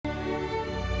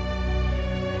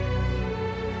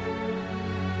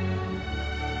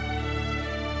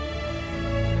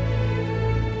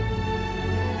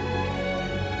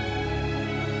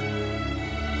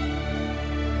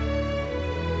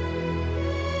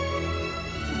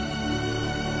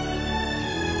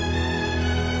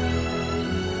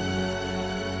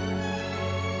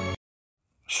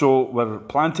So we're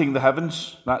planting the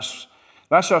heavens. That's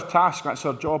our task. That's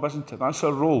our job, isn't it? That's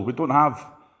our role. We don't have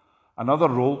another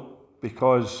role,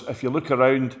 because if you look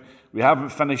around, we haven't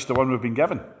finished the one we've been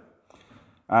given.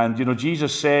 And,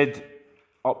 Jesus said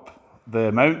up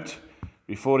the mount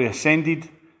before he ascended,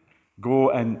 go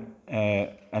and,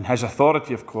 in his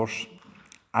authority, of course,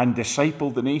 and disciple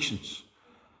the nations.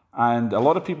 And a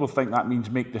lot of people think that means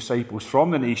make disciples from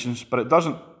the nations, but it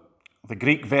doesn't. The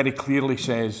Greek very clearly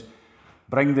says,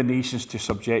 bring the nations to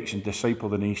subjection, disciple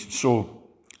the nations. So,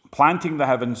 planting the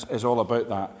heavens is all about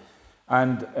that.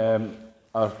 And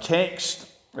our text,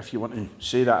 if you want to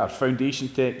say that, our foundation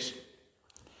text,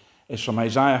 is from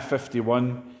Isaiah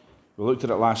 51. We looked at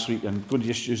it last week. I'm going to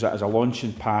just use that as a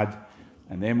launching pad,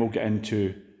 and then we'll get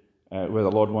into where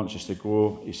the Lord wants us to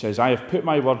go. He says, I have put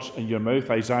my words in your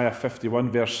mouth, Isaiah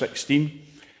 51, verse 16.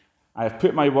 I have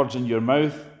put my words in your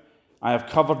mouth. I have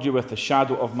covered you with the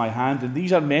shadow of my hand. And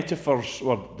these are metaphors,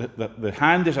 or the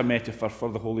hand is a metaphor for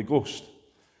the Holy Ghost.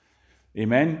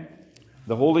 Amen?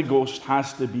 The Holy Ghost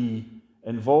has to be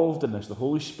involved in this. The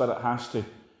Holy Spirit has to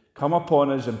come upon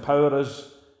us, empower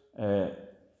us,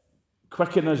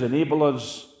 quicken us, enable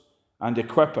us, and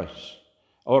equip us.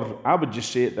 Or I would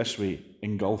just say it this way,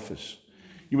 engulf us.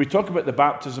 We talk about the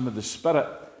baptism of the Spirit,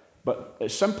 but it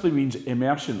simply means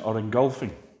immersion or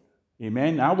engulfing.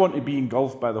 Amen? I want to be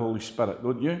engulfed by the Holy Spirit,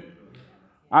 don't you?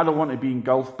 I don't want to be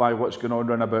engulfed by what's going on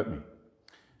round about me.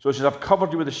 So it says, I've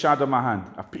covered you with the shadow of my hand.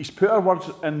 He's put our words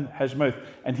in his mouth.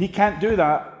 And he can't do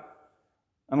that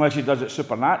unless he does it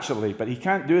supernaturally. But he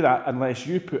can't do that unless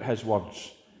you put his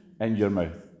words in your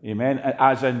mouth. Amen?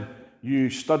 As in, you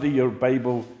study your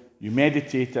Bible, you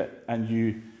meditate it, and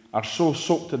you are so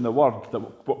soaked in the Word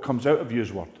that what comes out of you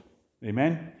is Word.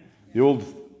 Amen? The old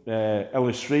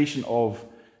illustration of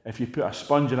if you put a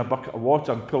sponge in a bucket of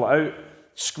water and pull it out,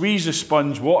 squeeze the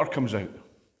sponge, water comes out.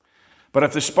 But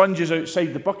if the sponge is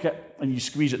outside the bucket and you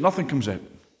squeeze it, nothing comes out.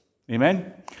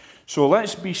 Amen? So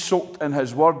let's be soaked in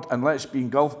his word and let's be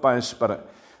engulfed by his Spirit.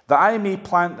 That I may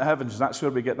plant the heavens. That's where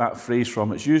we get that phrase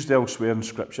from. It's used elsewhere in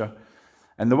Scripture.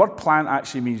 And the word plant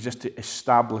actually means just to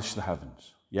establish the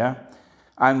heavens. Yeah?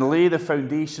 And lay the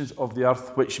foundations of the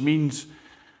earth, which means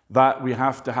that we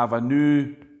have to have a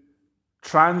new,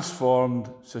 transformed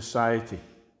society.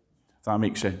 If that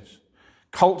makes sense.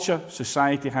 Culture,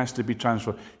 society has to be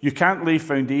transformed. You can't lay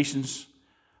foundations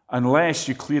unless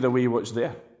you clear away what's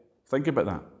there. Think about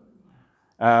that.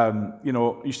 I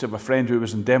used to have a friend who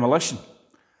was in demolition.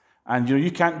 And, you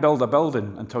can't build a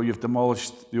building until you've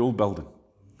demolished the old building.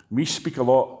 We speak a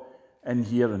lot in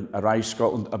here in Arise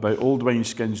Scotland about old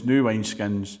wineskins, new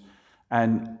wineskins.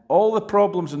 And all the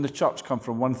problems in the church come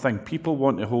from one thing. People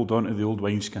want to hold on to the old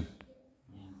wineskin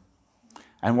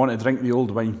and want to drink the old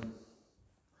wine.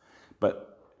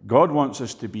 But God wants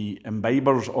us to be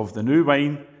imbibers of the new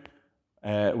wine,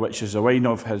 which is the wine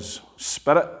of his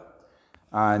Spirit,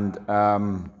 and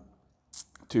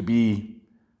to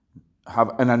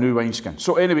have in a new wineskin.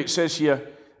 So anyway, it says here,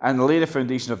 and lay the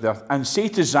foundation of the earth, and say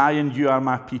to Zion, you are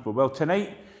my people. Well,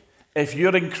 tonight, if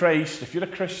you're in Christ, if you're a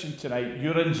Christian tonight,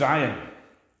 you're in Zion.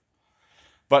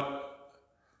 But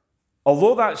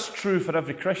although that's true for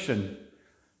every Christian,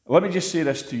 let me just say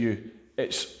this to you.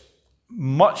 It's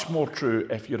much more true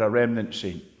if you're a remnant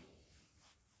saint.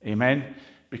 Amen?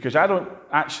 Because I don't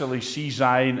actually see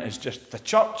Zion as just the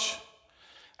church.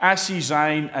 I see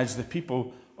Zion as the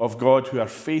people of God who are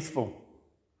faithful.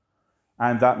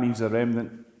 And that means the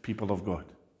remnant people of God.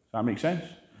 Does that make sense?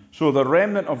 So the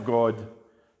remnant of God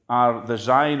are the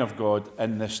Zion of God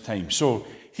in this time. So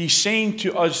he's saying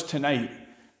to us tonight,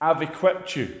 I've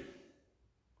equipped you.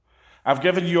 I've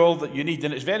given you all that you need.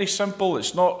 And it's very simple.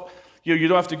 It's not, you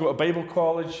don't have to go to Bible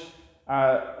college.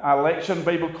 I lecture in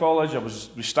Bible college.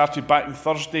 We started back on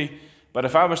Thursday. But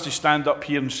if I was to stand up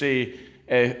here and say,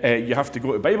 you have to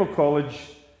go to Bible college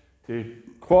to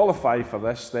qualify for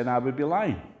this, then I would be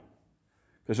lying.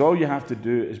 Because all you have to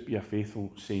do is be a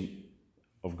faithful saint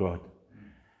of God.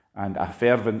 And a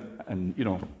fervent, and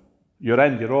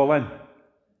you're all in.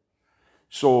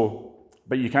 So,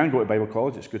 but you can go to Bible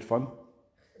college, it's good fun.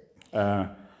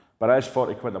 But it is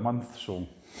 40 quid a month, so,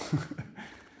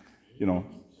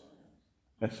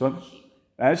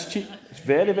 it's cheap. It's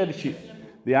very, very cheap.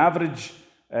 The average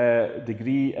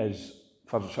degree is,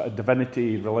 for sort of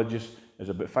divinity, religious, is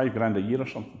about $5,000 a year or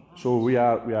something. So we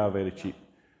are very cheap.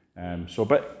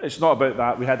 But it's not about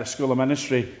that. We had a school of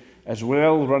ministry as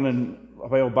well running a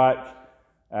while back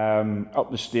up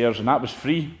the stairs, and that was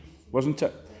free, wasn't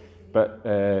it? But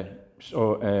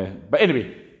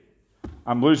anyway,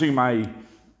 I'm losing my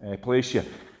place here.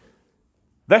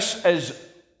 This is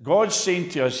God saying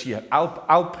to us here,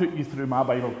 I'll put you through my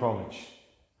Bible college.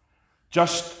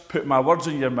 Just put my words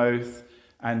in your mouth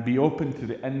and be open to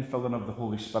the infilling of the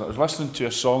Holy Spirit. I was listening to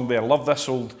a song there. I love this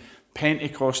old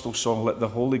Pentecostal song, Let the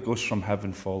Holy Ghost from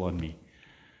Heaven Fall on Me.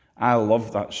 I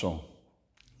love that song.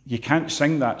 You can't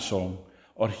sing that song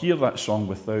or hear that song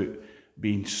without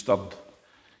being stirred.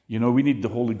 You know, we need the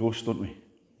Holy Ghost, don't we?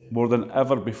 More than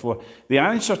ever before. The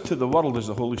answer to the world is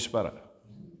the Holy Spirit.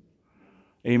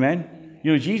 Amen?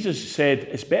 You know, Jesus said,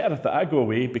 it's better that I go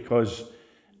away because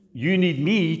you need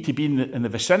me to be in the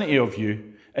vicinity of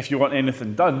you if you want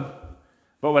anything done.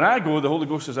 But when I go, the Holy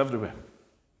Ghost is everywhere.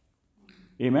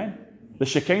 Amen? The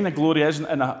Shekinah glory isn't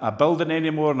in a building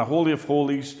anymore, in a Holy of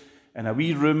Holies, in a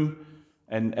wee room,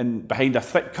 and behind a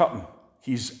thick curtain.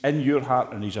 He's in your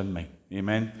heart and he's in mine.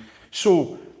 Amen?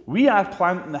 So, we are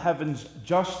planting the heavens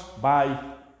just by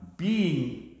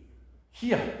being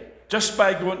here. Just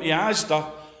by going to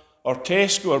Asda, or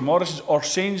Tesco, or Morrison's, or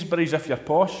Sainsbury's if you're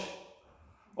posh,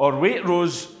 or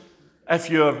Waitrose if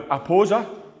you're a poser.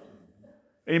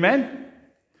 Amen?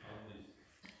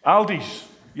 Aldi's,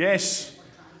 yes.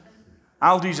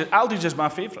 Aldi's is my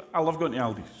favourite. I love going to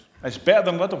Aldi's. It's better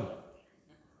than Lidl.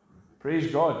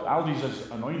 Praise God. Aldi's is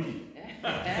anointed.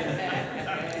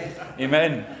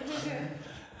 Amen.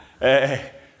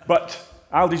 But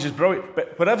Aldi's is brilliant.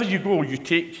 But wherever you go, you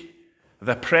take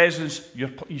the presence.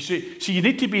 You see, you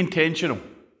need to be intentional.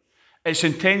 It's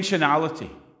intentionality.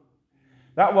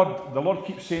 That word, the Lord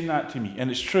keeps saying that to me,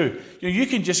 and it's true. You know, you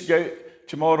can just go out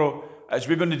tomorrow, as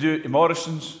we're going to do at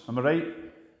Morrison's, am I right?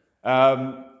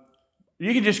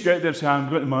 You can just go out there and say, I'm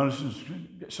going to Morrison's,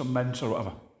 get some mince or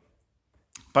whatever.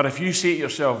 But if you say to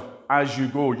yourself, as you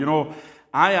go, you know,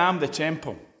 I am the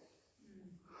temple.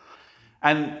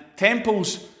 And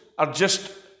temples are just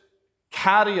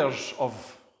carriers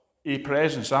of a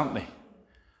presence, aren't they?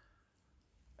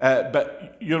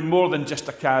 But you're more than just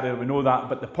a carrier, we know that.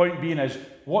 But the point being is,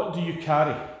 what do you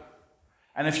carry?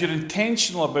 And if you're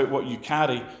intentional about what you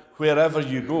carry, wherever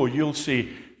you go, you'll say,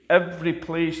 every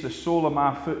place the sole of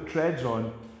my foot treads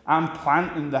on, I'm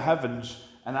planting the heavens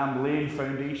and I'm laying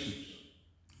foundations.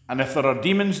 And if there are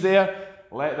demons there,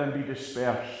 let them be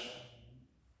dispersed.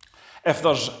 If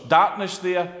there's darkness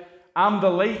there, I'm the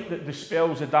light that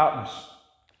dispels the darkness.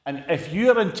 And if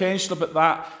you're intentional about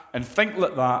that and think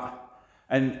like that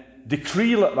and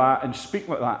decree like that and speak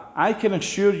like that, I can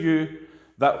assure you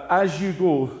that as you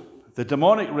go, the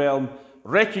demonic realm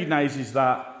recognizes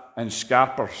that and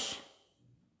scarpers.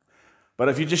 But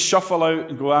if you just shuffle out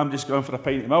and go, I'm just going for a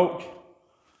pint of milk,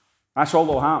 that's all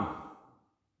that'll happen.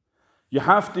 You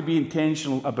have to be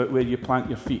intentional about where you plant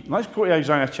your feet. Let's go to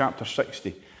Isaiah chapter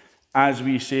 60 as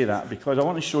we say that, because I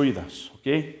want to show you this,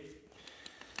 okay?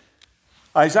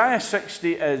 Isaiah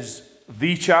 60 is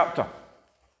the chapter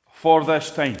for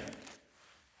this time.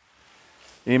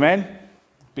 Amen?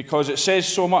 Because it says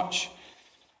so much.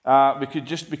 We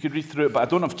could read through it, but I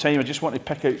don't have time. I just want to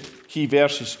pick out key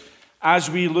verses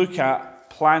as we look at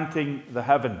planting the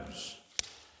heavens.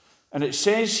 And it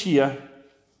says here,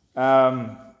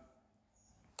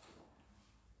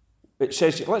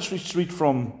 let's read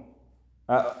from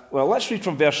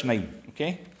verse 9, okay?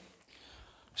 It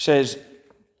says,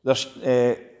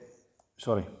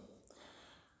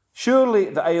 surely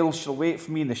the isles shall wait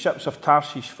for me, and the ships of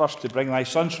Tarshish first to bring thy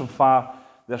sons from far,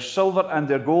 their silver and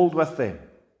their gold with them.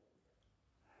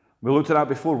 We looked at that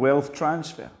before, wealth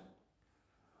transfer.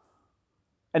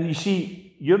 And you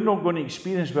see, you're not going to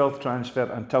experience wealth transfer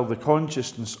until the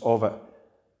consciousness of it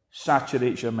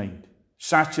saturates your mind,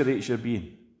 saturates your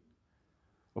being.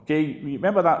 Okay, you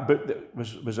remember that book that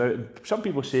was out, and some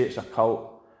people say it's a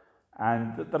cult,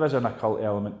 and there is an occult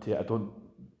element to it. I don't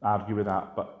argue with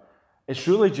that, but it's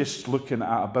really just looking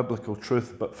at a biblical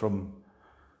truth, but from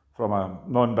a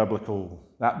non-biblical,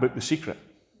 that book, The Secret,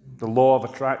 the law of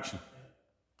attraction.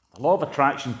 The law of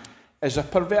attraction is a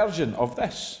perversion of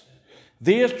this.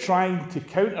 They're trying to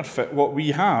counterfeit what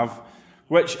we have,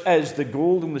 which is the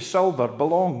gold and the silver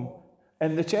belong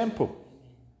in the temple.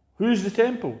 Who's the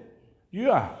temple?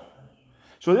 You are.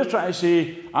 So they're trying to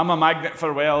say, I'm a magnet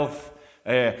for wealth.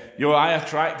 I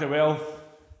attract the wealth.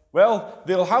 Well,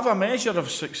 they'll have a measure of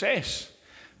success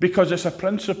because it's a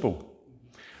principle.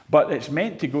 But it's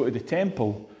meant to go to the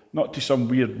temple, not to some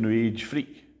weird New Age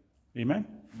freak. Amen?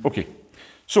 Okay.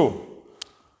 So,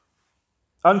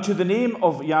 unto the name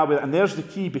of Yahweh, and there's the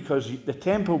key, because the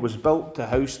temple was built to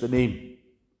house the name.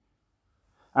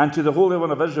 And to the Holy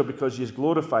One of Israel, because he has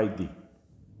glorified thee.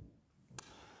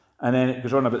 And then it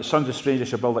goes on about the sons of strangers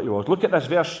shall build at your walls. Look at this,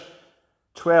 verse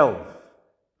 12.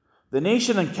 The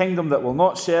nation and kingdom that will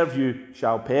not serve you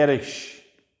shall perish,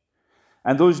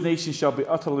 and those nations shall be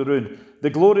utterly ruined. The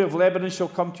glory of Lebanon shall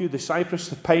come to you, the cypress,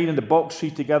 the pine, and the box tree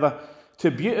together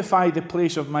to beautify the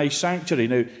place of my sanctuary.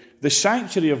 Now, the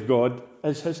sanctuary of God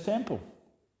is his temple.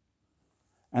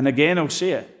 And again, I'll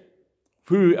say it.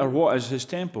 Who or what is his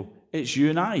temple? It's you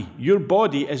and I. Your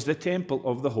body is the temple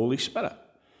of the Holy Spirit.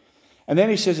 And then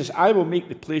he says this, I will make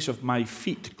the place of my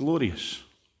feet glorious.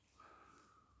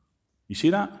 You see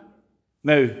that?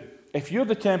 Now, if you're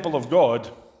the temple of God,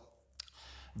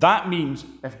 that means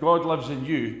if God lives in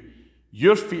you,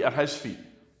 your feet are his feet.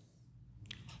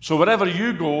 So wherever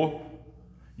you go,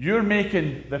 you're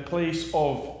making the place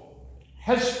of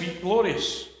his feet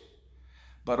glorious.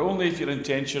 But only if you're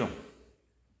intentional.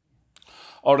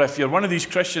 Or if you're one of these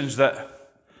Christians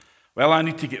that, well, I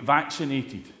need to get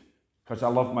vaccinated because I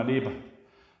love my neighbour.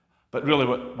 But really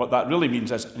what that really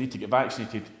means is I need to get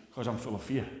vaccinated because I'm full of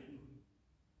fear.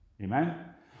 Amen?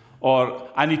 Or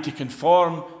I need to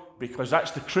conform because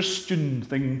that's the Christian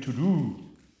thing to do,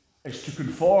 is to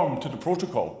conform to the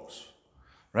protocols.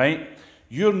 Right?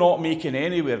 You're not making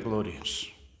anywhere glorious.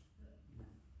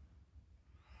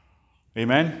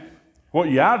 Amen? What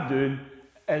you are doing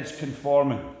is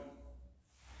conforming.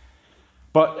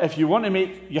 But if you want to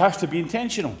make, you have to be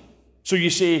intentional. So you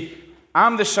say,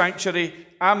 I'm the sanctuary,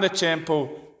 I'm the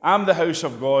temple, I'm the house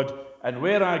of God, and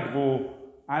where I go,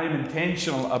 I'm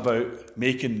intentional about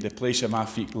making the place of my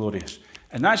feet glorious.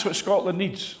 And that's what Scotland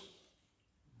needs.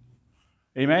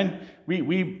 Amen?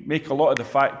 We make a lot of the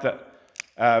fact that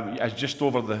as just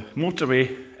over the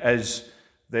motorway is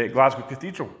the Glasgow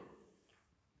Cathedral,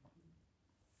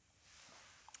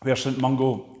 where St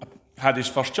Mungo had his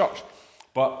first church.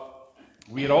 But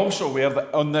we're also aware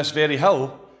that on this very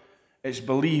hill, it's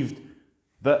believed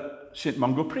that St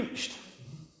Mungo preached.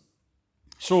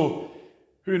 So,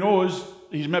 who knows,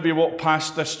 he's maybe walked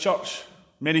past this church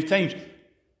many times.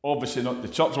 Obviously not, the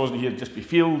church wasn't here to just be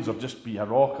fields or just be a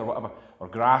rock or whatever, or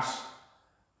grass.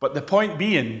 But the point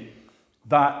being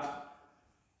that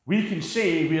we can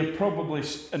say we're probably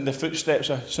in the footsteps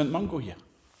of St Mungo here.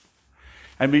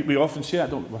 And we often say that,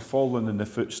 don't we? We're following in the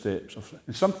footsteps of,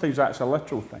 and sometimes that's a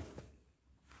literal thing.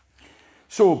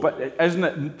 So, but isn't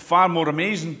it far more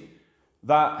amazing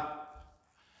that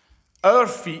our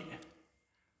feet,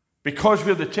 because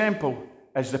we're the temple,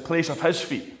 is the place of his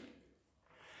feet?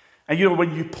 And you know,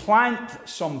 when you plant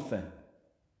something,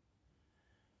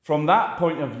 from that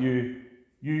point of view,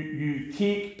 you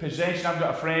take possession. I've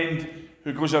got a friend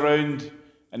who goes around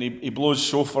and he blows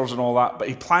shofars and all that, but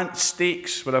he plants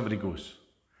stakes wherever he goes.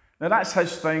 Now that's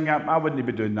his thing. I wouldn't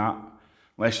be doing that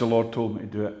unless the Lord told me to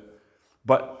do it.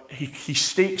 But he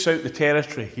stakes out the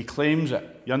territory. He claims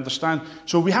it. You understand?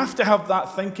 So we have to have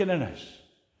that thinking in us.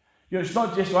 You know, it's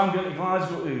not just, well, I'm going to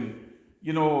Glasgow to,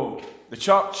 you know, the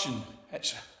church, and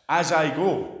it's as I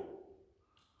go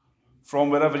from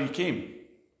wherever you came.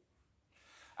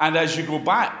 And as you go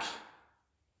back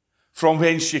from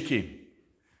whence you came,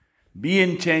 be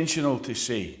intentional to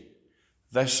say,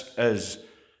 this is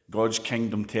God's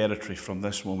kingdom territory from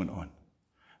this moment on.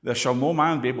 There shall no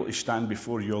man be able to stand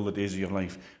before you all the days of your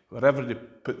life. Wherever they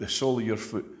put the sole of your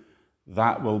foot,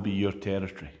 that will be your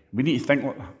territory. We need to think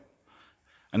like that.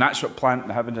 And that's what planting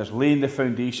the heavens is, laying the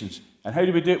foundations. And how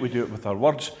do we do it? We do it with our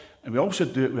words, and we also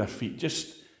do it with our feet.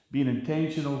 Just being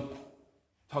intentional,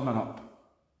 turning up.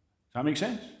 Does that make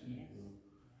sense? Yeah.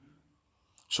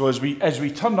 So as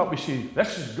we turn up, we say,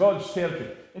 this is God's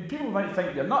territory. And people might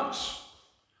think you're nuts.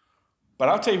 But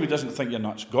I'll tell you who doesn't think you're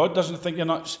nuts. God doesn't think you're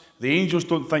nuts. The angels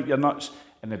don't think you're nuts.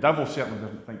 And the devil certainly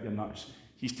doesn't think you're nuts.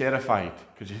 He's terrified.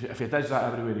 Because if he does that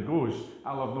everywhere he goes,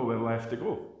 I'll have nowhere left to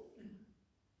go.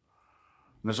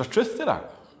 And there's a truth to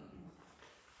that.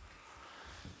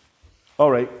 All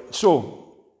right,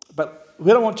 so, but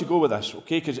where I want to go with this,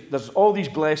 okay, because there's all these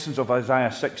blessings of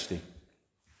Isaiah 60.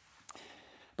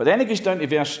 But then it goes down to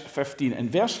verse 15,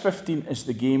 and verse 15 is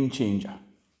the game changer.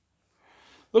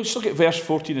 Let's look at verse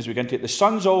 14 as we get into it. The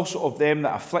sons also of them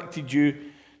that afflicted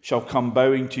you shall come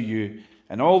bowing to you,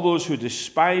 and all those who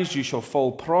despise you shall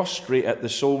fall prostrate at the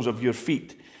soles of your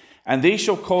feet. And they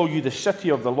shall call you the city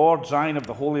of the Lord, Zion of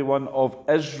the Holy One of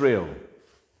Israel.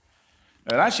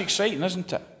 Now that's exciting,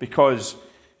 isn't it? Because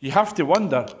you have to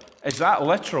wonder, is that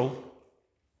literal?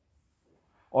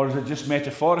 Or is it just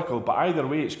metaphorical? But either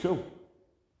way, it's cool.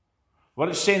 What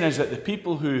it's saying is that the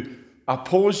people who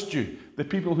opposed you, the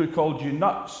people who called you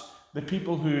nuts, the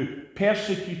people who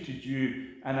persecuted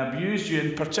you and abused you,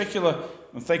 in particular,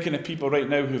 I'm thinking of people right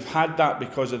now who've had that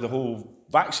because of the whole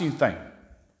vaccine thing.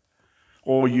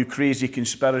 Oh, you crazy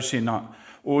conspiracy nut.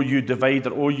 Oh, you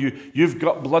divider. Oh, you've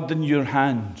got blood in your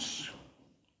hands.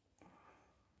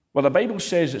 Well, the Bible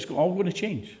says it's all going to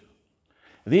change.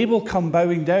 They will come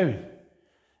bowing down.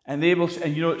 And they will,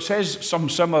 and you know, it says something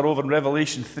similar over in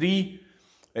Revelation 3.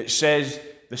 It says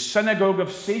the synagogue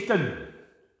of Satan.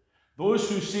 Those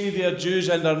who say they're Jews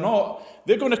and they're not,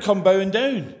 they're going to come bowing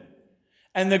down.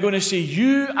 And they're going to say,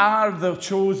 you are the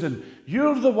chosen.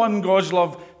 You're the one God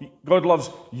loves.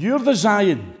 You're the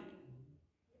Zion.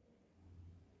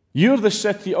 You're the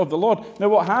city of the Lord. Now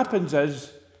what happens is,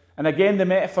 and again the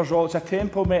metaphor's it's a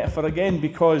temple metaphor again,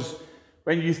 because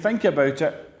when you think about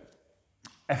it,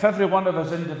 if every one of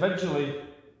us individually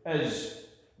is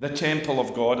the temple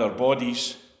of God, our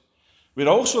bodies, we're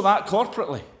also that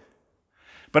corporately.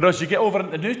 But as you get over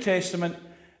into the New Testament,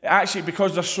 it actually,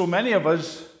 because there's so many of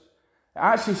us, it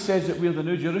actually says that we're the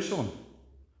New Jerusalem.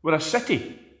 We're a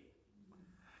city.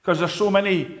 Because there's so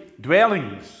many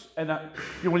dwellings. And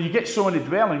when you get so many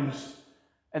dwellings,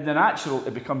 in the natural,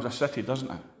 it becomes a city, doesn't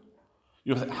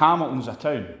it? Hamilton's a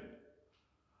town.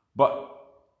 But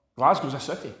Glasgow's a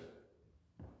city.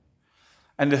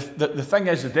 And the thing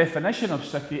is, the definition of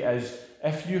city is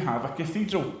if you have a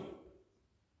cathedral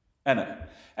in it.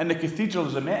 And the cathedral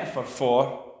is a metaphor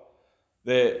for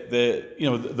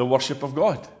the worship of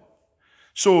God.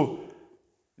 So,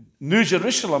 New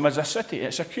Jerusalem is a city,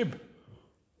 it's a cube.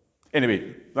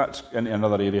 Anyway, that's into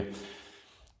another area.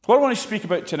 What I want to speak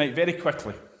about tonight very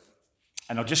quickly,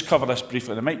 and I'll just cover this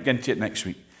briefly, and I might get into it next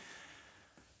week,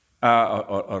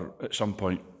 or at some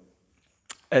point,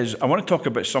 is I want to talk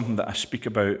about something that I speak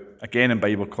about again in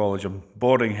Bible college. I'm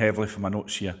borrowing heavily from my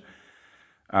notes here.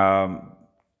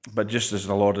 But just as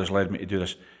the Lord has led me to do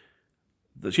this.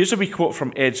 Here's a wee quote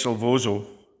from Ed Silvoso,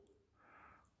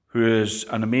 who is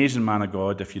an amazing man of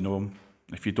God, if you know him.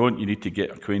 If you don't, you need to get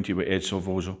acquainted with Ed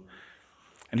Silvoso.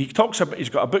 And he talks about, he's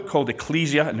got a book called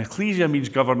Ecclesia, and Ecclesia means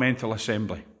governmental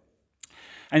assembly.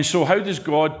 And so how does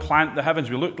God plant the heavens?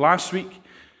 We looked last week.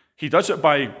 He does it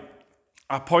by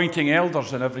appointing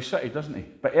elders in every city, doesn't he?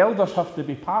 But elders have to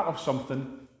be part of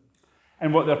something,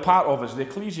 and what they're part of is the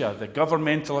ecclesia, the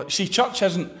governmental. See, church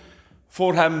isn't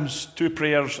 4 hymns, 2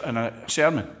 prayers, and a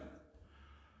sermon.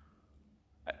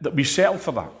 That we settle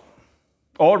for that.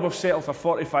 Or we've settled for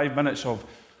 45 minutes of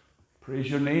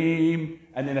praise your name,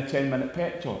 and then a 10-minute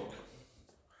pep talk.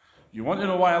 You want to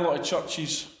know why a lot of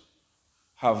churches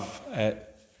have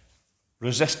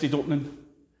resisted opening?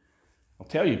 I'll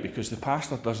tell you, because the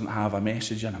pastor doesn't have a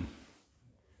message in him.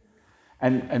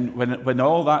 And when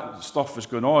all that stuff was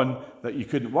going on, that you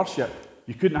couldn't worship,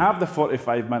 you couldn't have the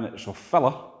 45 minutes of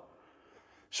filler.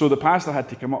 So the pastor had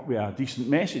to come up with a decent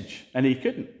message, and he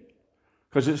couldn't,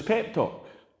 because it's pep talk.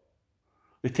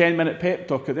 The 10-minute pep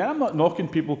talk. And I'm not knocking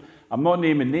people, I'm not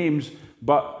naming names,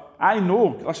 but I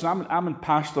know, listen, I'm in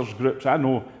pastors' groups, I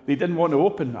know, they didn't want to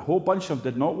open, a whole bunch of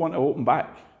them did not want to open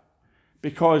back,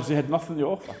 because they had nothing to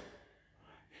offer.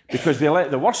 Because they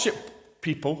let the worship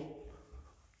people,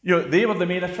 they were the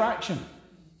main attraction.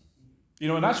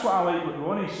 And that's what I like what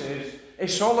Ronnie says.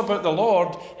 It's all about the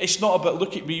Lord. It's not about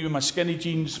look at me with my skinny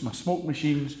jeans, my smoke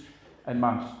machines, and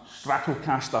my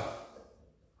Stratocaster.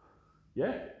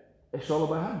 Yeah, it's all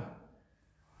about Him.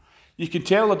 You can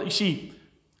tell that, you see,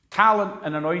 talent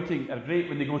and anointing are great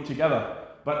when they go together,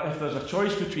 but if there's a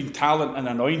choice between talent and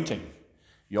anointing,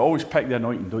 you always pick the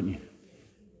anointing, don't you?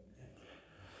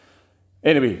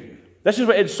 Anyway, this is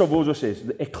what Ed Silvoso says.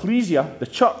 The ecclesia, the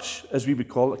church, as we would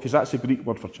call it, because that's the Greek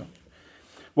word for church,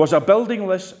 was a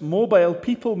buildingless, mobile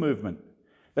people movement.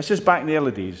 This is back in the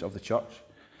early days of the church.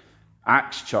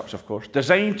 Acts church, of course.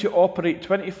 Designed to operate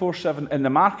 24/7 in the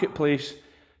marketplace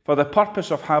for the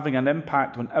purpose of having an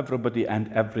impact on everybody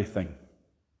and everything.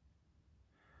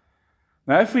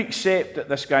 Now, if we accept that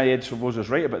this guy Ed Silvoso is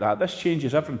right about that, this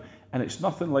changes everything, and it's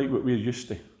nothing like what we're used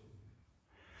to.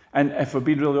 And if we're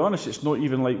being really honest, it's not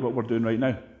even like what we're doing right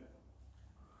now.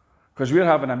 Because we're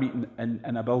having a meeting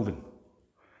in a building.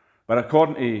 But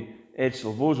according to Ed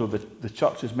Silvoso, the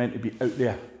church is meant to be out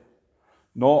there,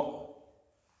 not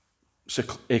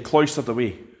cloistered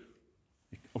away.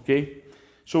 Okay?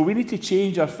 So we need to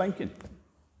change our thinking.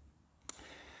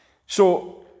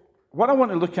 So what I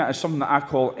want to look at is something that I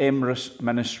call Emrys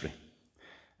ministry.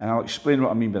 And I'll explain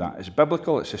what I mean by that. It's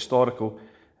biblical, it's historical,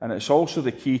 and it's also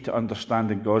the key to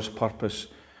understanding God's purpose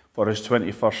for His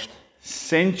 21st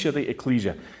century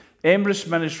ecclesia. Emrys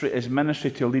ministry is ministry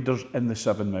to leaders in the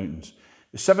 7 mountains.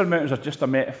 The 7 mountains are just a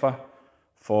metaphor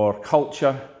for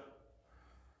culture.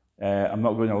 I'm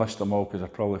not going to list them all because I'll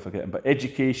probably forget them. But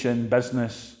education,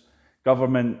 business,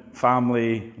 government,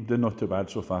 family, I'm doing not too bad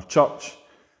so far. Church,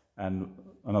 and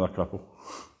another couple.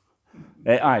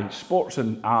 Sports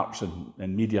and arts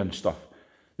and media and stuff.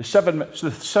 The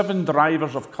 7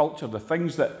 drivers of culture, the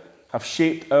things that have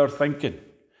shaped our thinking.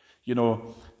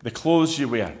 The clothes you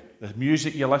wear, the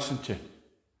music you listen to,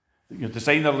 your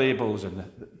designer labels, and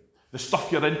the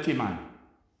stuff you're into, man.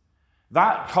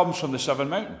 That comes from the 7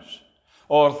 mountains.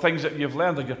 or things that you've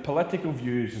learned, or your political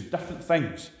views and different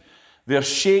things. They're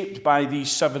shaped by these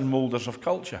 7 moulders of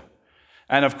culture.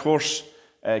 And of course,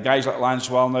 guys like Lance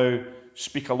Wallnau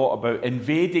speak a lot about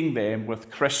invading them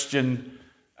with Christian,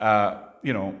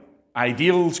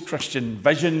 ideals, Christian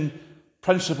vision,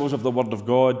 principles of the Word of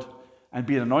God, and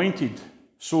being anointed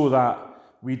so that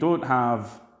we don't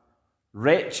have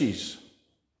wretches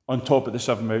on top of the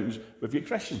 7 mountains. We've got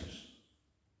Christians.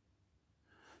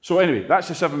 So anyway, that's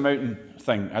the 7 mountain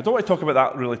thing. I don't want to talk about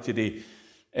that really today.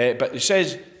 But it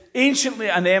says, anciently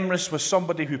an emrys was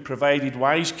somebody who provided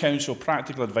wise counsel,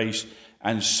 practical advice,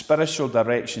 and spiritual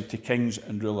direction to kings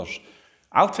and rulers.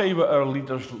 I'll tell you what our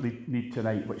leaders need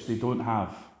tonight, which they don't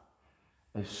have,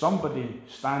 is somebody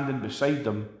standing beside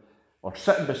them or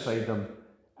sitting beside them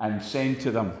and saying to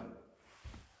them,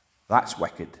 that's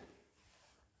wicked,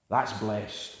 that's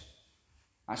blessed,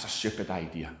 that's a stupid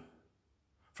idea.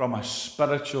 From a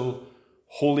spiritual,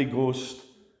 Holy Ghost,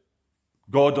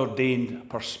 God-ordained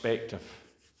perspective.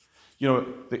 You know,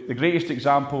 the greatest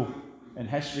example in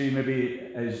history maybe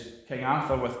is King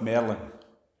Arthur with Merlin.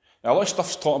 Now, a lot of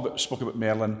stuff's spoken about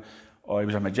Merlin, or he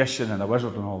was a magician and a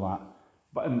wizard and all that.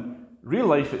 But in real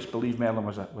life, it's believed Merlin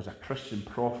was a Christian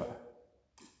prophet.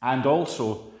 And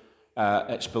also,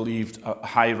 it's believed a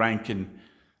high-ranking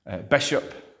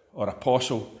bishop or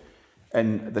apostle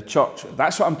in the church.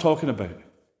 That's what I'm talking about.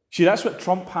 See, that's what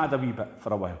Trump had a wee bit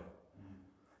for a while.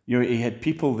 You know, he had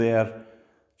people there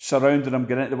surrounding him,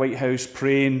 getting into the White House,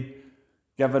 praying,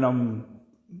 giving him,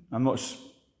 I'm not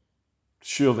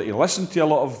sure that he listened to a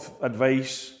lot of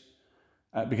advice,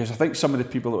 because I think some of the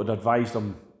people that would advise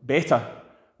him better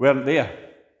weren't there.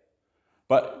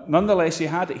 But nonetheless, he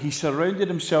had it. He surrounded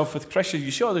himself with Christians.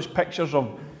 You see all those pictures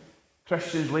of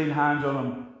Christians laying hands on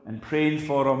him and praying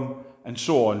for him and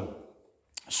so on.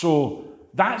 So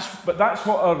that's what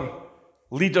our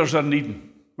leaders are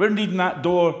needing. We're needing that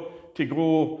door to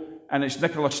go, and it's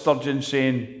Nicola Sturgeon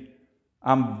saying,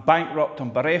 I'm bankrupt,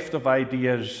 I'm bereft of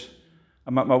ideas,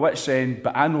 I'm at my wit's end,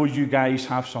 but I know you guys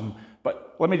have some.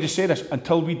 But let me just say this,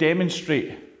 until we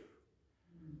demonstrate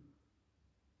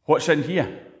what's in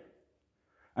here,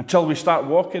 until we start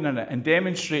walking in it and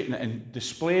demonstrating it and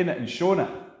displaying it and showing it,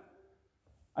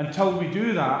 until we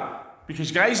do that,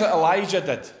 because guys like Elijah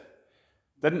did,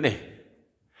 didn't they?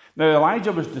 Now,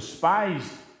 Elijah was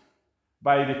despised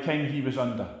by the king he was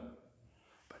under,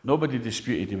 but nobody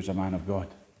disputed he was a man of God.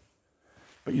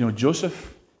 But you know,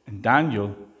 Joseph and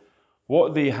Daniel,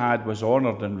 what they had was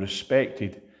honoured and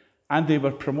respected, and they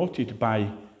were promoted by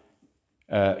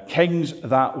kings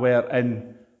that were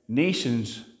in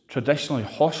nations traditionally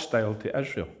hostile to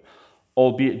Israel,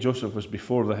 albeit Joseph was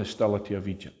before the hostility of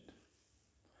Egypt.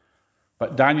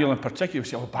 But Daniel in particular would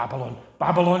say,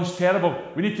 Babylon's terrible.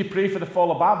 We need to pray for the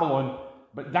fall of Babylon.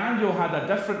 But Daniel had a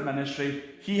different ministry.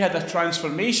 He had a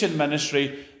transformation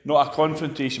ministry, not a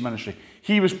confrontation ministry.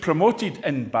 He was promoted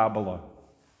in Babylon.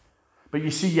 But you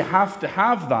see, you have to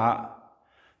have that.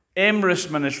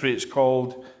 Emrys ministry, it's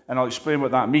called, and I'll explain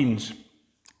what that means.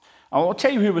 I'll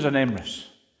tell you who was an Emrys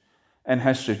in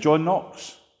history. John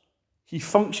Knox. He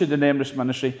functioned in Emrys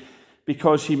ministry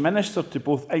because he ministered to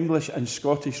both English and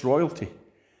Scottish royalty.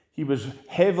 He was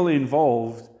heavily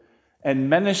involved in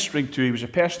ministering to, he was a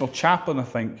personal chaplain, I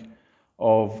think,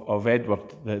 of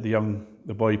Edward,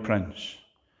 the boy prince.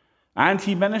 And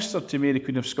he ministered to Mary,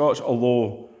 Queen of Scots,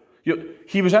 although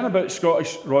he was in about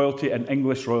Scottish royalty and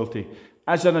English royalty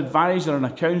as an advisor and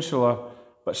a counsellor,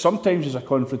 but sometimes as a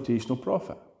confrontational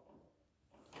prophet.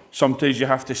 Sometimes you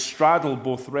have to straddle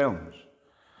both realms.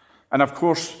 And of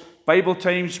course, Bible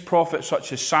times, prophets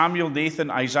such as Samuel, Nathan,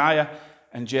 Isaiah,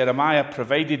 and Jeremiah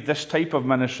provided this type of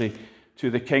ministry to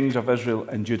the kings of Israel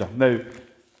and Judah. Now,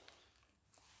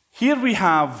 here we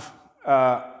have,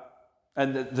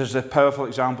 and there's the powerful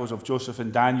examples of Joseph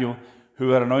and Daniel,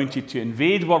 who are anointed to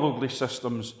invade worldly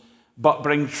systems, but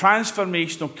bring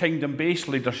transformational kingdom-based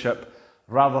leadership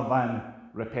rather than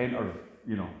repent or,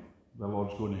 the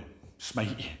Lord's going to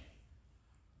smite you.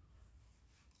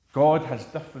 God has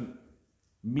different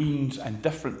means and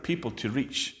different people to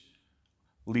reach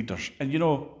leaders. And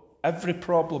every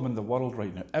problem in the world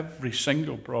right now, every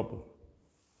single problem,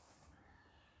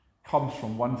 comes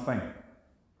from one thing: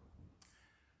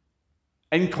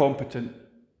 incompetent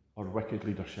or wicked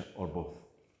leadership, or both.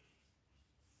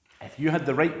 If you had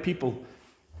the right people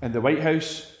in the White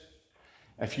House,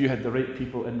 if you had the right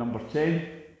people in Number 10,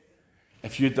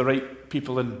 if you had the right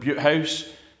people in Bute House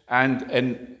and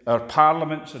in our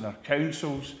parliaments and our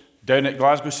councils down at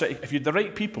Glasgow City, if you had the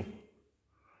right people,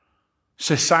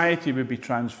 society would be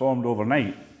transformed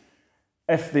overnight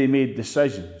if they made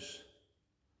decisions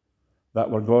that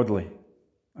were godly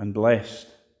and blessed.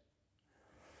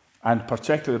 and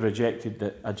particularly rejected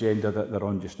the agenda that they're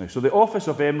on just now. So the office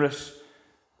of Emrys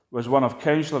was one of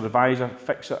counsellor, advisor,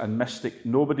 fixer and mystic.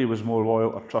 Nobody was more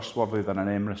loyal or trustworthy than an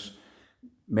Emrys.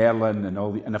 Merlin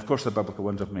and of course the biblical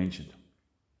ones I've mentioned.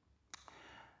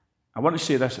 I want to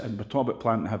say this, and we're talking about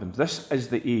planting heavens. This is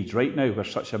the age right now where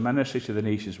such a ministry to the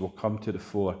nations will come to the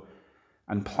fore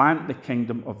and plant the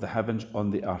kingdom of the heavens on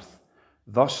the earth,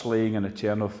 thus laying an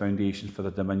eternal foundation for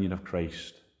the dominion of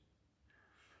Christ.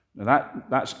 Now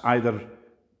that's either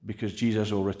because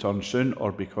Jesus will return soon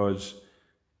or because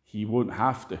he won't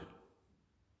have to.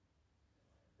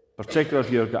 Particularly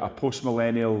if you've got a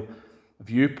post-millennial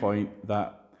viewpoint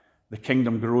that the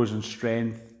kingdom grows in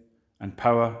strength and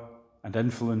power and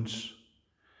influence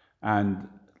and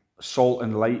salt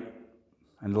and light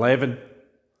and leaven,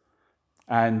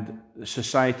 and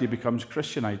society becomes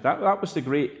Christianized. That was the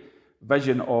great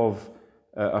vision of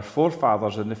our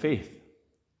forefathers in the faith.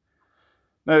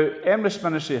 Now, Emrys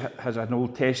ministry has an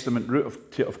Old Testament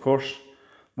root, of course.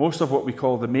 Most of what we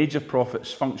call the major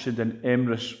prophets functioned in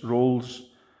Emrys roles.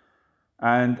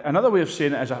 And another way of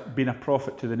saying it is being a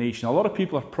prophet to the nation. A lot of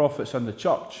people are prophets in the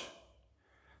church.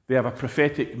 They have a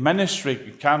prophetic ministry.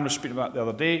 Cameron was speaking about that the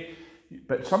other day.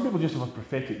 But some people just have a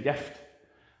prophetic gift.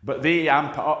 But they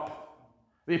amp it up.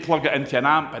 They plug it into an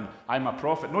amp and I'm a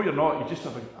prophet. No, you're not. You just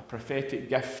have a prophetic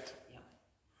gift.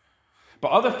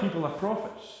 But other people are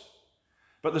prophets.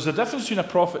 But there's a difference between a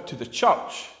prophet to the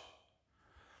church.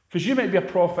 Because you might be a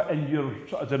prophet in your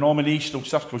sort of denominational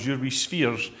circles, your wee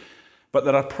spheres, but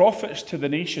there are prophets to the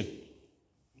nation.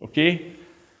 Okay?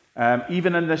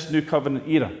 Even in this new covenant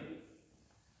era.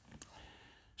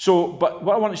 So, but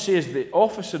what I want to say is the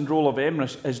office and role of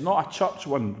Emrys is not a church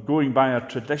one going by our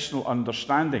traditional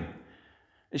understanding.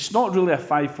 It's not really a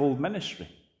fivefold ministry,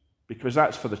 because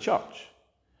that's for the church.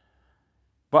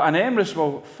 But an Emrys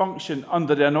will function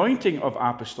under the anointing of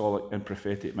apostolic and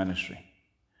prophetic ministry.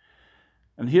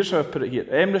 And here's how I've put it here.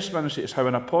 Emrys ministry is how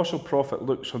an apostle prophet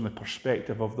looks from the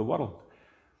perspective of the world.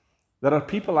 There are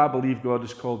people I believe God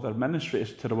has called their ministry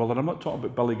to the world, and I'm not talking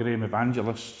about Billy Graham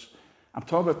evangelists. I'm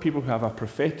talking about people who have a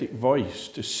prophetic voice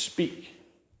to speak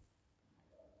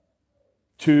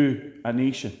to a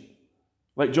nation,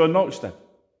 like John Knox did,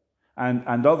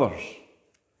 and others.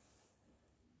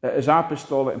 It is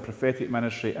apostolic and prophetic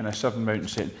ministry in a seven mountain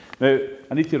setting. Now,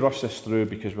 I need to rush this through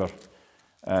because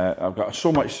I've got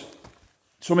so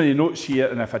many notes here,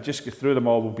 and if I just go through them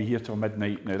all, we'll be here till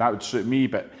midnight. Now, that would suit me,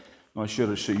 but I'm not sure it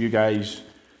would suit you guys.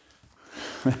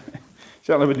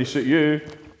 Certainly wouldn't suit you.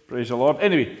 Praise the Lord.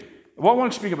 Anyway, what I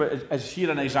want to speak about is here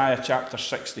in Isaiah chapter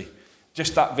 60.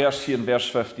 Just that verse here in verse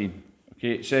 15.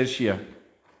 Okay, it says here,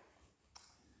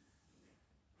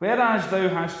 "Whereas thou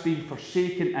hast been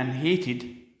forsaken and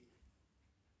hated,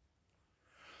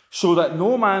 so that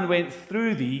no man went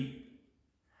through thee,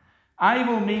 I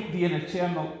will make thee an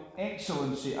eternal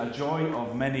excellency, a joy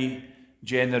of many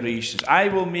generations." I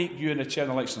will make you an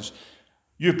eternal excellence.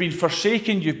 You've been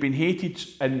forsaken, you've been hated,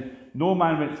 and no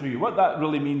man went through you. What that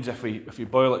really means, if we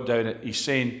boil it down, he's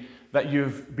saying that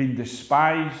you've been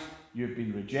despised, you've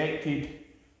been rejected,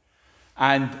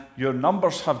 and your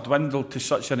numbers have dwindled to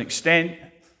such an extent.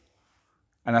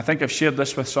 And I think I've shared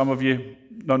this with some of you,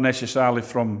 not necessarily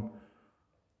from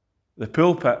the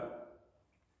pulpit,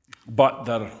 but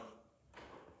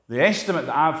the estimate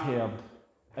that I've heard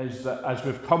is that as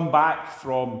we've come back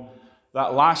from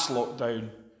that last lockdown,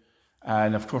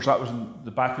 and of course that was in the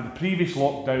back of the previous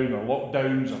lockdown or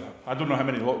lockdowns, or I don't know how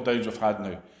many lockdowns we've had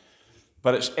now,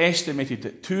 but it's estimated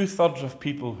that 2/3 of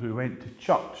people who went to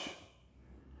church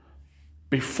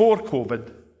before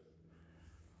COVID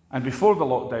and before the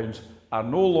lockdowns are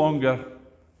no longer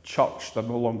church, they're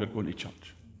no longer going to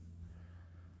church.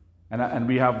 And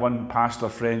we have one pastor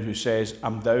friend who says,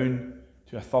 "I'm down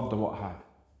to 1/3 of what I had."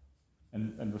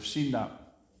 And we've seen that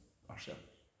ourselves.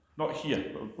 Not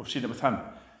here, but we've seen it with him.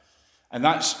 And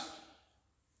that's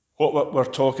what we're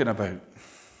talking about.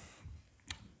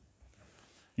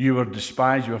 You were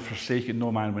despised, you were forsaken,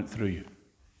 no man went through you.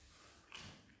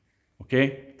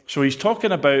 Okay? So he's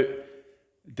talking about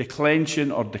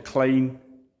declension or decline.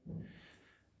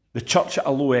 The church at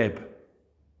a low ebb.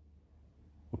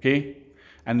 Okay?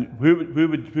 And who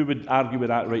would argue with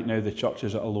that right now? The church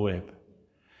is at a low ebb.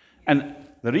 And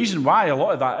the reason why a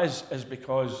lot of that is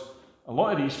because a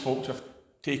lot of these folks have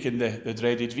taken the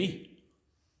dreaded V.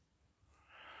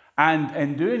 And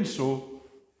in doing so,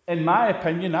 in my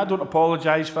opinion, I don't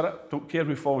apologise for it, don't care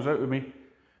who falls out with me,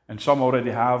 and some already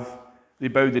have, they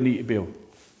bow the knee to Baal.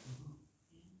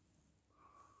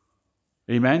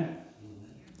 Amen?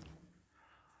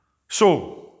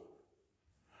 So,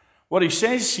 what he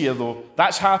says here though,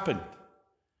 that's happened.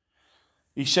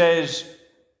 He says,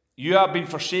 You have been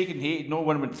forsaken, hated, no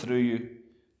one went through you.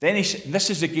 Then he said,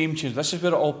 this is the game changer. This is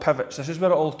where it all pivots. This is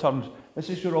where it all turns. This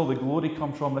is where all the glory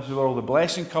comes from. This is where all the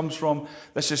blessing comes from.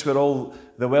 This is where all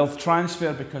the wealth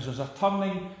transfer, because there's a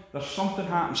turning, there's something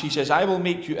happens. He says, I will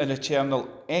make you an eternal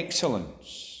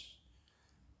excellence,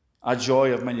 a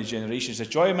joy of many generations. The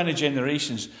joy of many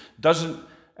generations doesn't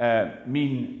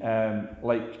mean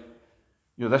like,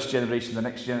 this generation, the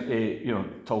next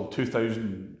generation, till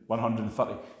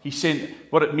 2130. He's saying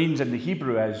what it means in the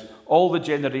Hebrew is all the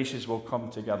generations will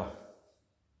come together,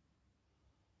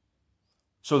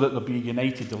 so that they'll be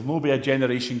united. There'll no be a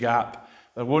generation gap.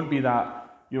 There won't be that,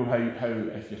 how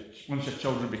if once your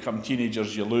children become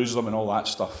teenagers, you lose them and all that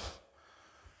stuff.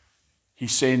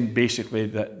 He's saying basically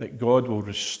that God will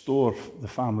restore the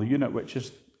family unit, which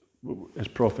is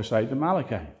prophesied in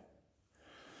Malachi.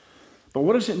 But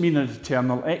what does it mean in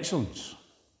eternal excellence?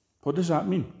 What does that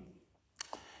mean?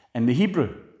 In the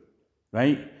Hebrew,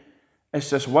 right, it's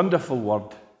this wonderful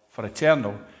word for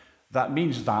eternal that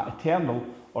means that eternal,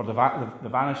 or the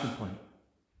vanishing point.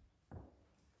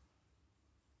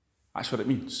 That's what it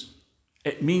means.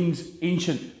 It means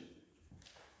ancient,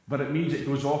 but it means it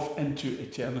goes off into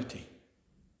eternity.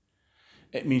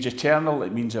 It means eternal,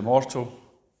 it means immortal.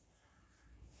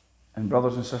 And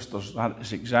brothers and sisters, that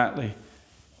is exactly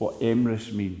what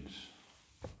Emrys means.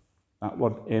 That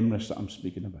word Emrys that I'm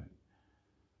speaking about.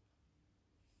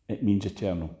 It means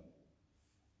eternal.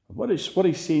 What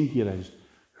he's saying here is,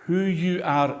 who you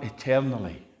are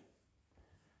eternally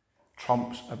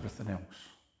trumps everything else.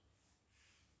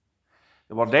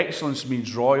 The word excellence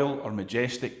means royal or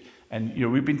majestic. And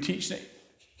we've been teaching it.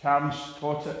 Karen's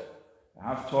taught it.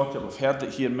 I've taught it. We've heard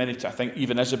it here many times. I think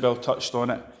even Isabel touched on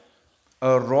it.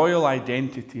 Our royal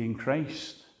identity in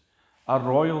Christ. A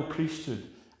royal priesthood,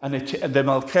 and the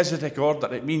Melchizedek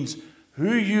order. It means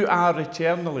who you are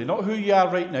eternally, not who you are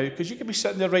right now, because you could be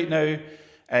sitting there right now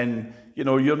and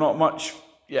you're not much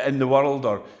in the world,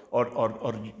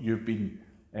 or you've been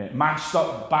mashed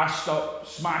up, bashed up,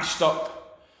 smashed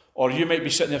up, or you might be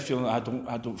sitting there feeling, I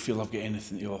don't feel I've got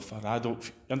anything to offer. You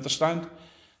understand?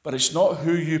 But it's not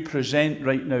who you present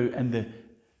right now in the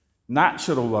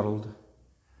natural world,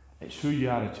 it's who you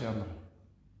are eternally.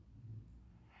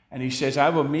 And he says, I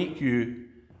will make you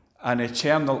an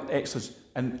eternal excellence.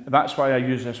 And that's why I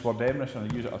use this word Emrys,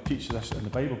 and I teach this in the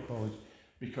Bible college,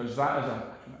 because that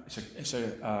is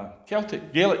a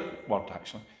Celtic, Gaelic word,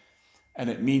 actually. And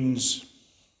it means,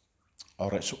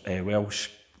 or it's Welsh,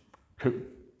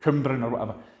 Cumbrian or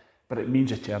whatever, but it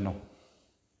means eternal.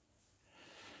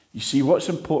 You see, what's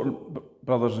important,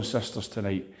 brothers and sisters,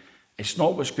 tonight, it's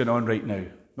not what's going on right now,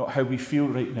 not how we feel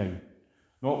right now,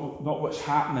 not what's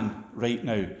happening right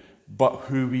now, but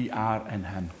who we are in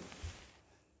Him.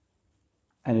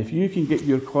 And if you can get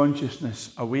your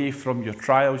consciousness away from your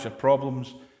trials, your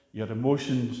problems, your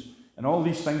emotions, and all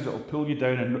these things that will pull you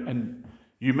down, and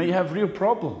you may have real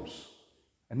problems.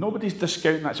 And nobody's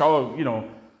discounting that.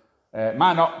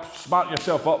 Man up, smart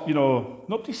yourself up,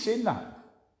 Nobody's saying that.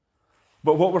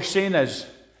 But what we're saying is,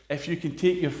 if you can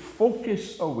take your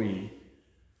focus away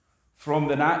from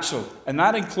the natural, and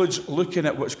that includes looking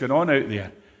at what's going on out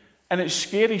there, and it's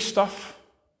scary stuff.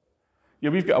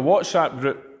 We've got a WhatsApp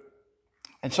group,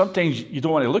 and sometimes you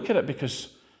don't want to look at it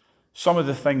because some of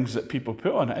the things that people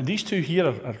put on it, and these two here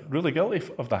are really guilty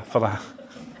of that. For that,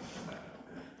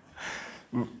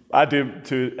 I do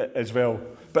too as well.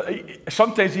 But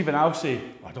sometimes even I'll say,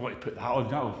 I don't want to put that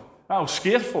on. That'll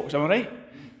scare folks. Am I right?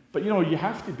 But you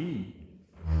have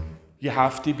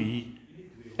to be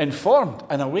informed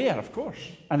and aware, of course,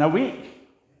 and awake.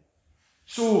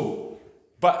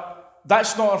 But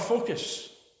that's not our focus.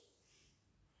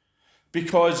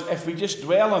 Because if we just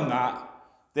dwell on that,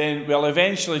 then we'll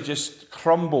eventually just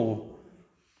crumble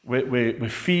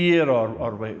with fear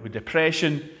or with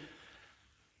depression.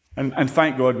 And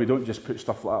thank God we don't just put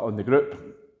stuff like that on the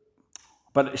group.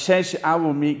 But it says, I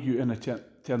will make you an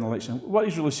eternal excellence. What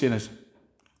he's really saying is,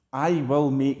 I will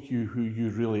make you who you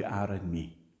really are in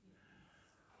me.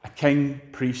 A king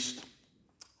priest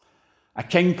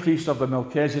of the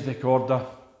Melchizedek order,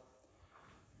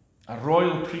 a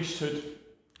royal priesthood,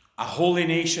 a holy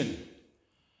nation,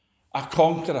 a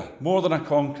conqueror, more than a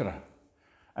conqueror.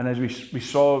 And as we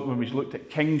saw when we looked at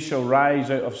kings shall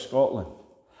rise out of Scotland,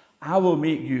 I will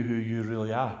make you who you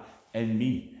really are in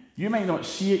me. You might not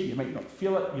see it, you might not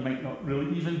feel it, you might not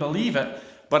really even believe it,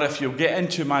 but if you'll get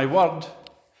into my word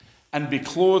and be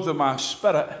clothed in my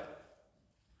spirit,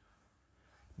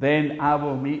 then I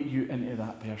will make you into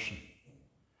that person.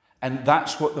 And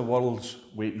that's what the world's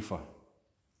waiting for.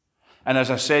 And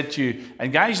as I said to you,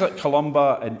 and guys like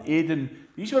Columba and Aidan,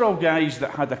 these were all guys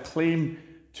that had a claim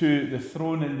to the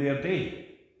throne in their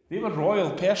day. They were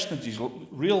royal personages,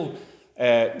 real,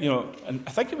 and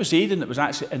I think it was Aidan that was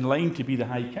actually in line to be the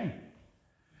High King.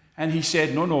 And he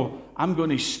said, no, I'm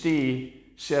going to stay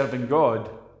serving God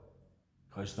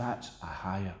because that's a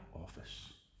higher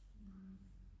office.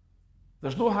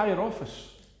 There's no higher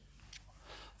office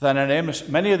than an emissary.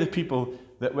 Many of the people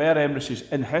that were emissaries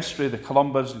in history, the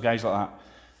Columbus and guys like that,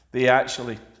 they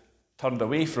actually turned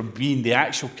away from being the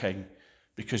actual king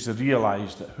because they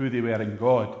realised that who they were in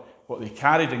God, what they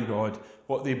carried in God,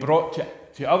 what they brought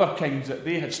to other kings that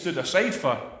they had stood aside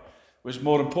for was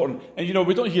more important. And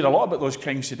we don't hear a lot about those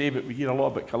kings today, but we hear a lot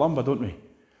about Columba, don't we?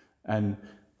 And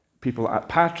people at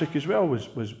Patrick as well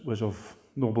was of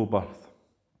noble birth.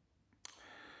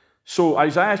 So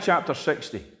Isaiah chapter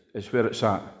 60 is where it's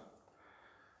at.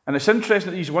 And it's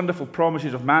interesting that these wonderful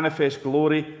promises of manifest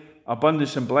glory,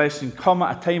 abundance and blessing come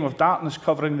at a time of darkness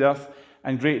covering the earth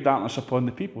and great darkness upon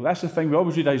the people. That's the thing. We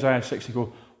always read Isaiah 60 and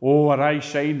go, oh, arise,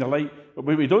 shine the light. But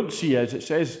what we don't see is it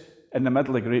says in the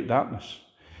middle of great darkness.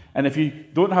 And if you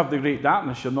don't have the great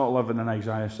darkness, you're not living in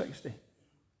Isaiah 60.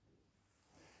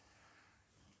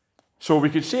 So we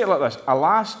could say it like this: a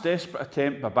last desperate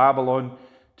attempt by Babylon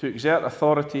to exert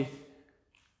authority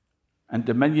and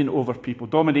dominion over people,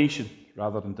 domination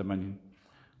rather than dominion,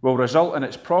 will result in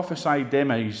its prophesied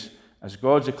demise as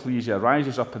God's ecclesia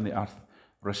rises up in the earth,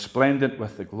 resplendent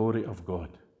with the glory of God.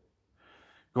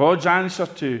 God's answer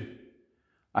to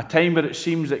a time where it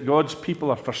seems that God's people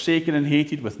are forsaken and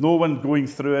hated, with no one going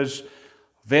through us,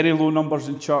 very low numbers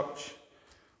in church,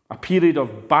 a period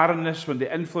of barrenness when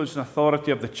the influence and authority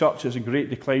of the church is in great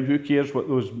decline. Who cares what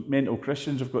those mental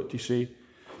Christians have got to say?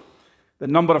 The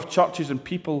number of churches and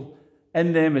people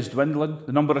in them is dwindling.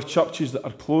 The number of churches that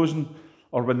are closing,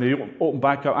 or when they open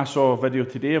back up. I saw a video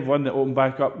today of one that opened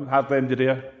back up and hardly anybody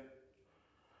there.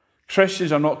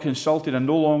 Christians are not consulted and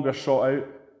no longer sought out.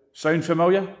 Sound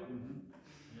familiar?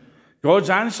 God's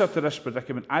answer to this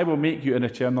predicament: I will make you an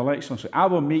eternal excellency. I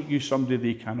will make you somebody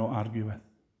they cannot argue with.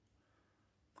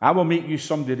 I will make you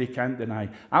somebody they can't deny.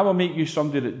 I will make you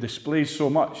somebody that displays so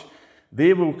much,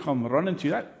 they will come running to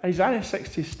you. That Isaiah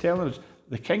 60 is telling us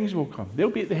the kings will come. They'll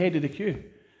be at the head of the queue.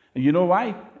 And you know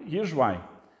why? Here's why.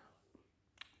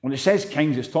 When it says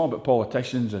kings, it's talking about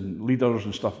politicians and leaders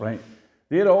and stuff, right?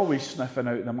 They're always sniffing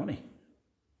out the money.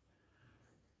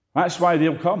 That's why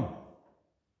they'll come.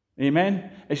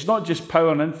 Amen? It's not just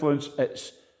power and influence,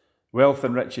 it's wealth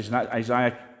and riches. And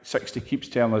Isaiah 60 keeps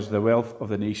telling us the wealth of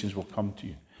the nations will come to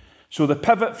you. So the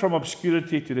pivot from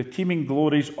obscurity to the teeming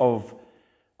glories of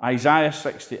Isaiah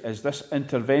 60 is this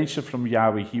intervention from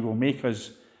Yahweh. He will make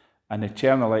us an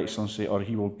eternal excellency, or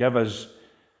he will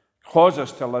cause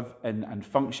us to live in and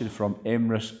function from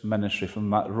Emrys ministry, from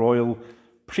that royal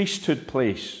priesthood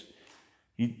place.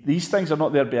 These things are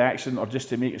not there by accident or just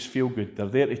to make us feel good. They're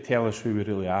there to tell us who we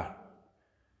really are.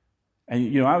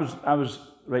 And I was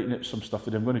writing out some stuff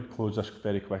today. I'm going to close this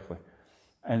very quickly.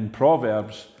 In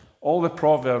Proverbs, all the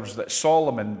Proverbs that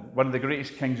Solomon, one of the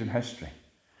greatest kings in history,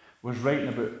 was writing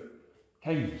about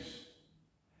kings.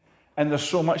 And there's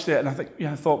so much there. And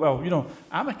I thought, well,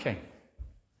 I'm a king.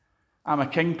 I'm a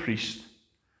king priest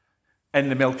in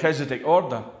the Melchizedek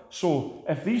order. So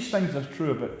if these things are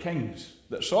true about kings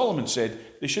that Solomon said,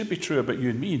 they should be true about you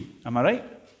and me. Am I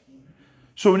right?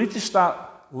 So we need to start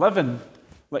living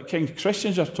like kings.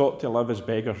 Christians are taught to live as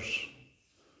beggars.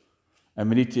 And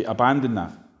we need to abandon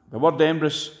that. The word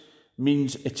Emrys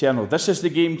means eternal. This is the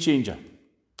game changer.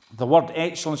 The word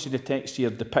excellency in the text here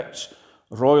depicts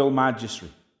royal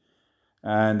majesty.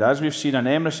 And as we've seen, an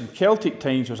Emrys in Celtic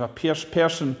times was a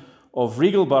person of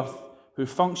regal birth who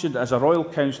functioned as a royal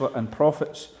counsellor and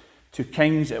prophets to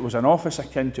kings. It was an office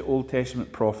akin to Old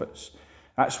Testament prophets.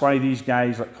 That's why these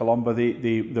guys like Columba,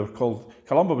 they were called,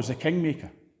 Columba was the kingmaker.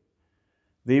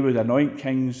 They would anoint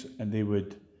kings and they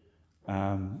would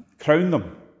crown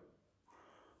them,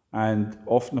 and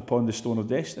often upon the stone of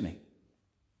destiny.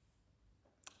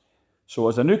 So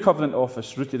as a new covenant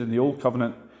office rooted in the old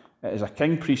covenant, it is a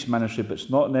king-priest ministry, but it's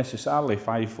not necessarily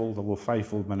fivefold, although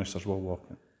fivefold ministers will walk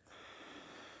in.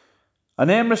 An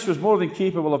Emrys was more than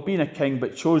capable of being a king,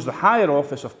 but chose the higher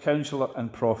office of counsellor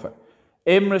and prophet.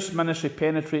 Emrys ministry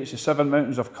penetrates the 7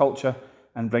 mountains of culture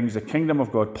and brings the kingdom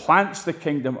of God, plants the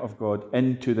kingdom of God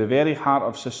into the very heart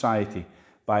of society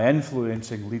by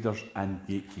influencing leaders and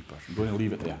gatekeepers. I'm going to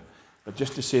leave it there. But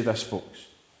just to say this, folks,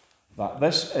 that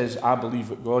this is, I believe,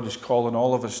 what God is calling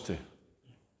all of us to.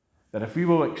 That if we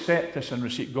will accept this and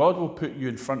receive, God will put you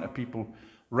in front of people.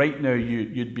 Right now,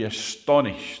 you'd be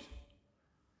astonished.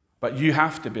 But you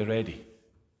have to be ready.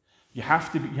 You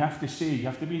have to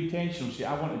be intentional. Say,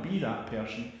 I want to be that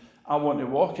person. I want to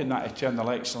walk in that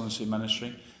eternal excellency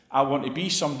ministry. I want to be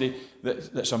somebody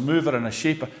that's a mover and a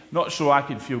shaper, not so I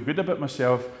can feel good about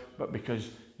myself, but because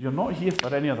you're not here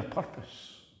for any other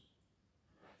purpose.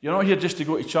 You're not here just to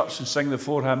go to church and sing the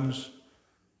 4 hymns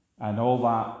and all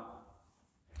that.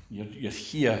 You're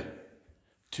here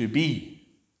to be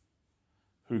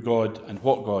who God and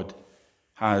what God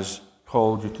has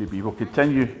called you to be. We'll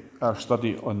continue our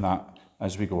study on that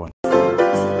as we go on.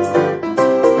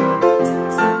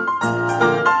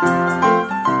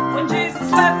 When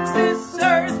Jesus left this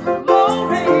earth for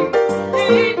glory,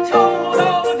 he told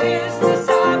all of his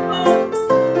disciples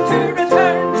to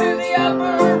return to the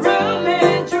upper room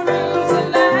in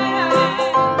Jerusalem.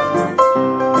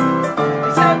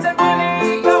 He said that when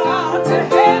he got to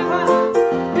heaven,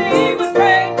 he would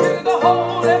pray to the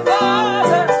Holy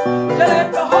Father to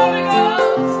let the Holy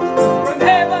Ghost from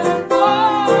heaven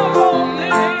fall on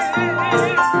him.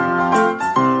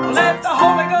 Let the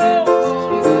Holy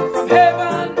Ghost from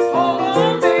heaven fall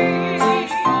on me.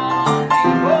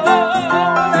 Oh,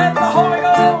 let the Holy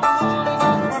Ghost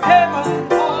from heaven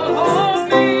fall on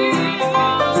me.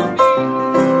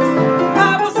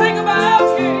 I will sing about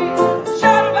him,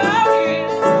 shout about him,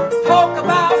 talk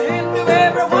about him to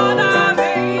everyone I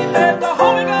meet. Let the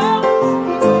Holy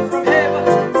Ghost from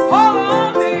heaven fall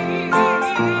on me.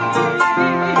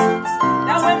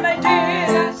 Now when they did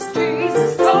as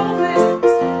Jesus told them,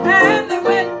 and they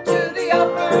went to the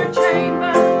upper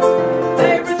chamber,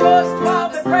 they rejoiced while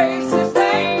they praised his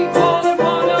name, all in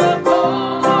one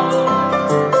accord.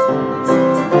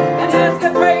 And as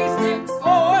they praised him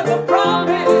for the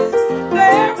promise,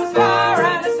 there was fire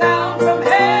and a sound from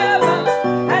heaven,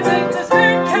 and then the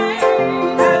Spirit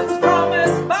came as was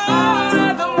promised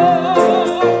by the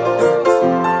Lord.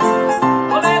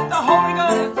 Well, let the Holy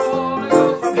Ghost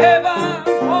from heaven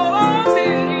fall on me.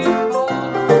 Oh,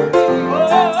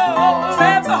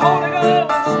 let the Holy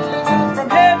Ghost from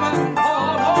heaven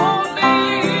fall on me.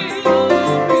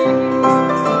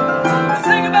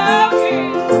 Sing about him,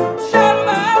 shout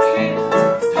about him,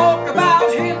 talk about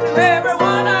him to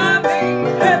everyone I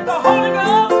meet. Let the Holy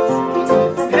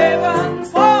Ghost from heaven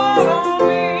fall on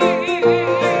me.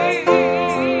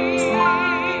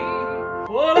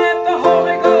 Oh, let the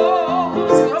Holy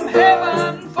Ghost from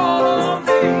heaven fall on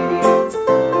me.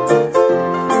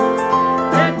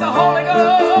 Let the Holy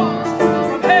Ghost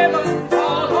from heaven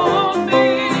fall on me.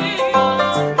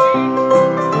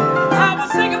 I will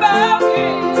sing about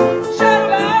him, shout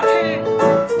about him,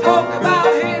 talk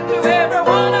about him to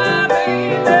everyone I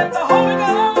meet. Let the Holy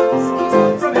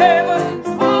Ghost from heaven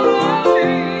fall on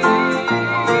me.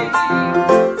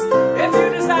 If you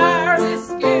desire this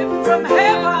gift from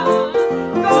heaven,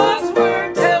 God's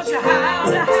word tells you how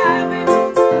to have it.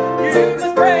 You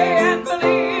must pray and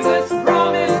believe this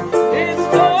promise is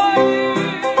for you.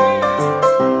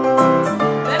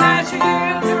 Then as you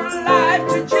yield your life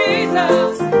to Jesus,